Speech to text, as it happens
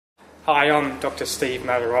Hi, I'm Dr Stephen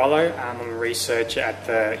Mattarollo. I'm a researcher at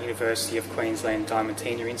the University of Queensland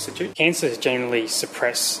Diamantina Institute. Cancers generally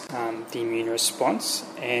suppress the immune response,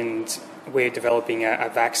 and we're developing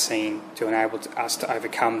a vaccine to enable us to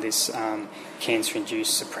overcome this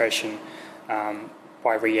cancer-induced suppression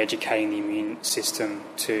by re-educating the immune system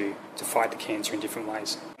to fight the cancer in different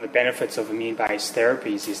ways. The benefits of immune-based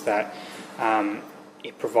therapies is that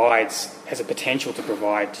it has a potential to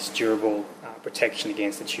provide this durable protection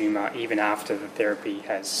against the tumour even after the therapy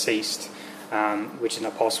has ceased, which is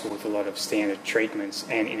not possible with a lot of standard treatments.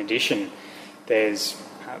 And in addition, there's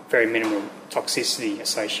very minimal toxicity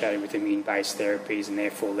associated with immune-based therapies and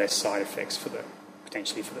therefore less side effects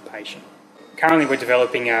potentially for the patient. Currently we're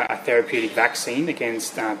developing a therapeutic vaccine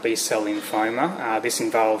against B-cell lymphoma. This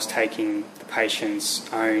involves taking the patient's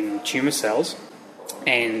own tumour cells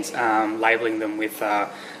and labelling them with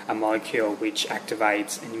a molecule which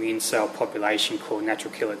activates an immune cell population called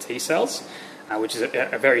natural killer T cells, which is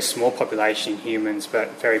a very small population in humans but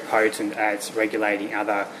very potent at regulating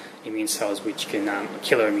other immune cells which can,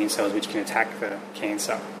 killer immune cells which can attack the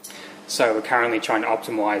cancer. So we're currently trying to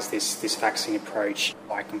optimise this vaccine approach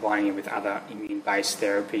by combining it with other immune-based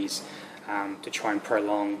therapies to try and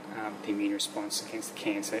prolong the immune response against the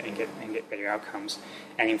cancer and get better outcomes.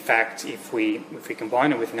 And in fact, if we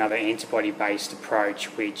combine it with another antibody-based approach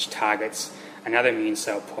which targets another immune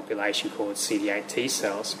cell population called CD8 T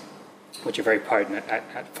cells, which are very potent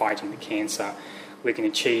at fighting the cancer, we can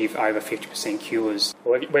achieve over 50% cures.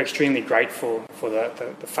 We're extremely grateful for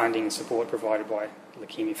the funding and support provided by the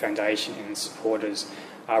Leukaemia Foundation and supporters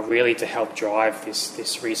really to help drive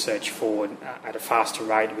this research forward at a faster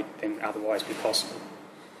rate than would otherwise be possible.